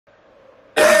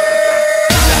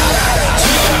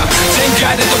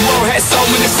glad that the world has so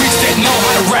many freaks that know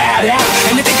how to ride out.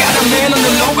 And if they got a man on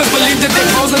the low, best believe that they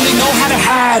pros and they know how to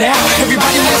hide out.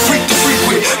 Everybody wanna freak the freak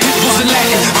with people's a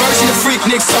Latin version of freak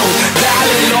Nick, so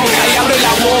dale low, callado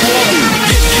la whoa whoa.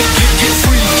 Get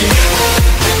freaky.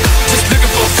 Just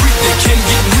looking for a freak that can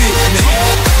get with me.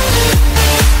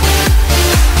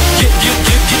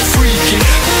 Get freaky.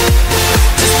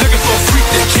 Just looking for a freak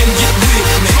that can get with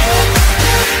me.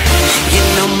 You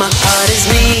know my heart is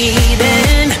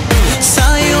bleeding.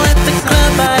 Saw you at the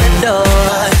club by the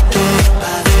door.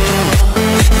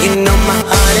 You know my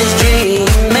heart is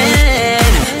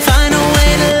dreaming. Find a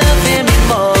way to love him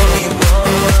more.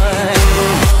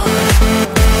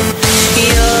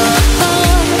 You're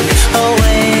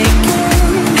awake.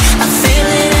 I feel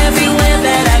it everywhere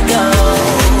that I go.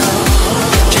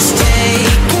 Just take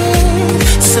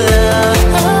it slow.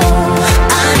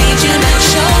 I need you to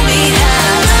show me how.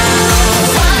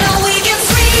 Why don't we get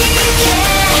freaky?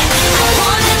 I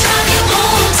wanna drive you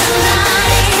home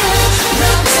tonight.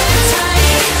 Love too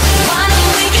tight. Why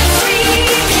don't we get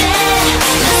freaky?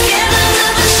 Let's get under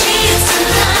the sheets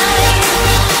tonight.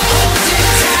 Hold it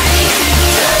tight.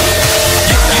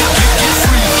 Get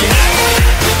freaky.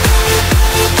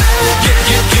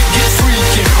 Get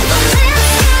freaky.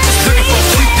 Just looking for a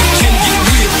freak that can get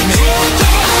with me.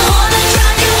 I wanna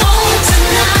drive you home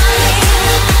tonight.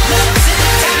 Love too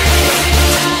tight.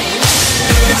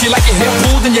 If you like your hair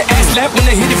pulled and your ass slapped when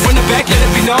they hit it from the back, let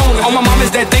it be known. All my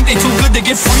mamas that think they too good to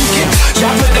get freaky,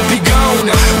 y'all better be gone.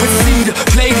 But see, to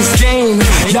play this game,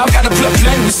 y'all gotta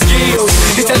play with skills.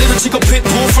 It's that little chico pit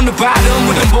bull from the bottom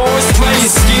with a